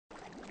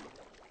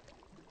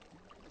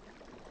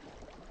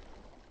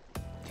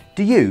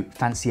Do you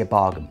fancy a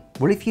bargain?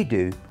 Well, if you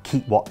do,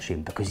 keep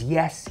watching because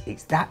yes,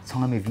 it's that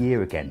time of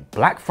year again.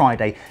 Black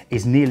Friday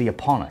is nearly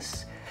upon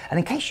us. And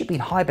in case you've been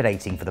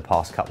hibernating for the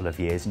past couple of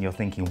years and you're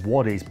thinking,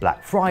 what is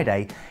Black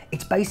Friday?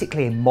 It's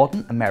basically a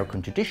modern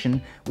American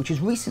tradition which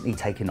has recently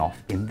taken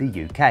off in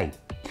the UK.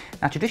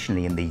 Now,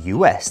 traditionally in the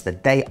US, the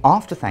day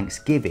after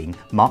Thanksgiving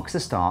marks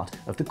the start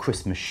of the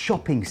Christmas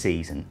shopping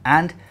season.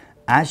 And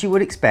as you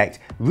would expect,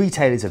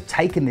 retailers have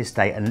taken this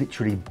day and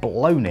literally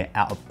blown it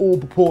out of all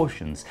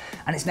proportions,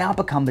 and it's now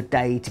become the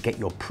day to get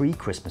your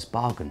pre-Christmas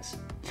bargains.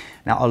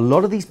 Now, a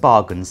lot of these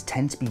bargains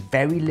tend to be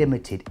very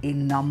limited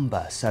in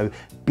number, so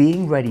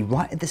being ready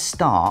right at the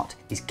start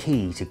is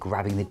key to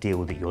grabbing the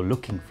deal that you're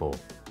looking for.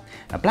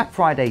 Now, Black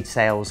Friday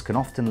sales can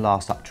often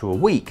last up to a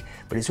week,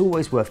 but it's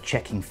always worth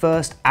checking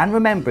first and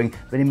remembering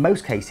that in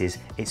most cases,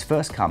 it's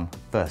first come,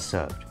 first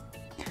served.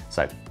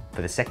 So,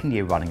 for the second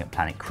year running at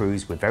Planet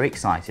Cruise, we're very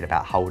excited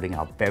about holding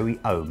our very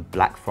own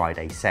Black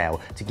Friday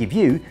sale to give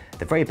you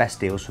the very best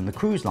deals from the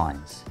cruise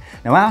lines.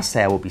 Now, our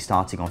sale will be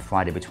starting on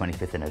Friday the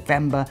 25th of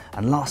November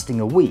and lasting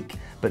a week,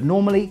 but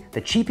normally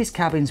the cheapest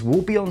cabins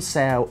will be on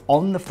sale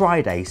on the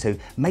Friday, so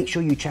make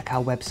sure you check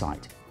our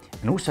website.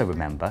 And also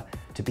remember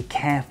to be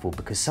careful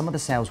because some of the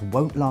sales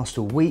won't last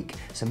a week,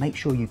 so make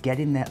sure you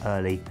get in there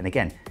early, and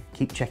again,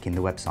 keep checking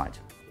the website.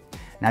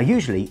 Now,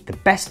 usually the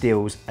best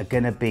deals are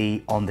going to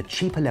be on the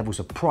cheaper levels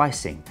of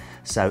pricing,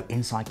 so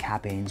inside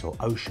cabins or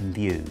ocean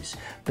views,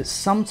 but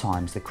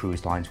sometimes the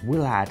cruise lines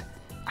will add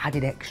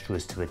added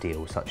extras to a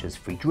deal, such as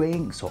free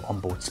drinks or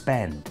onboard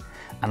spend.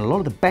 And a lot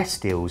of the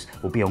best deals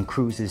will be on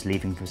cruises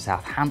leaving from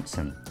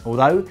Southampton.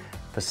 Although,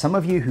 for some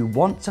of you who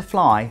want to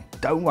fly,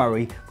 don't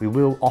worry, we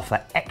will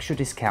offer extra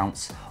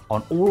discounts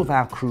on all of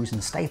our cruise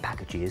and stay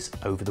packages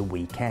over the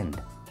weekend.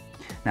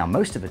 Now,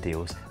 most of the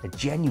deals are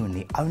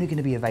genuinely only going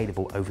to be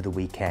available over the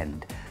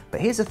weekend.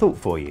 But here's a thought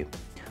for you.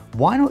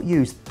 Why not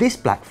use this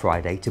Black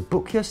Friday to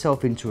book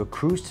yourself into a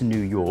cruise to New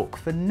York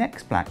for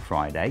next Black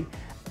Friday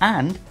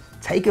and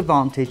take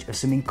advantage of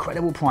some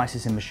incredible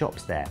prices in the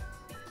shops there?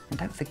 And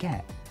don't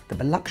forget that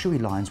the luxury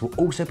lines will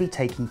also be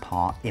taking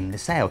part in the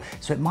sale,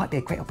 so it might be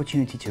a great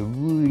opportunity to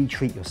really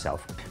treat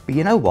yourself. But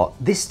you know what?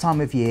 This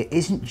time of year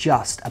isn't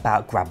just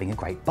about grabbing a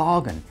great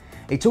bargain.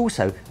 It's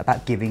also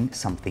about giving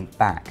something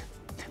back.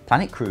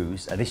 Planet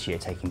Cruise are this year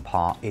taking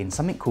part in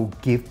something called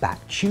Give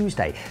Back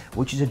Tuesday,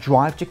 which is a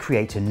drive to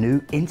create a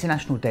new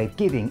International Day of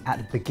Giving at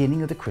the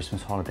beginning of the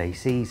Christmas holiday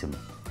season.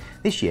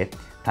 This year,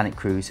 Planet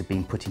Cruise have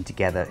been putting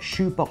together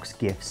shoebox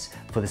gifts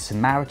for the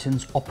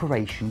Samaritan's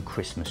Operation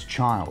Christmas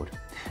Child.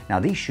 Now,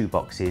 these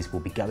shoeboxes will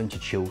be going to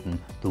children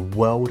the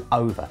world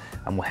over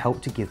and will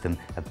help to give them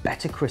a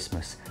better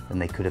Christmas than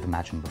they could have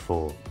imagined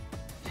before.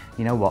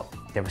 You know what?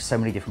 There are so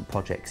many different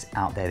projects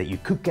out there that you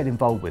could get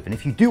involved with, and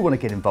if you do want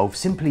to get involved,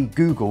 simply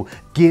Google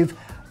Give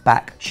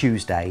Back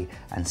Tuesday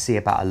and see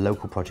about a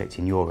local project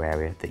in your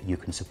area that you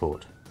can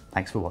support.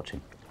 Thanks for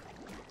watching.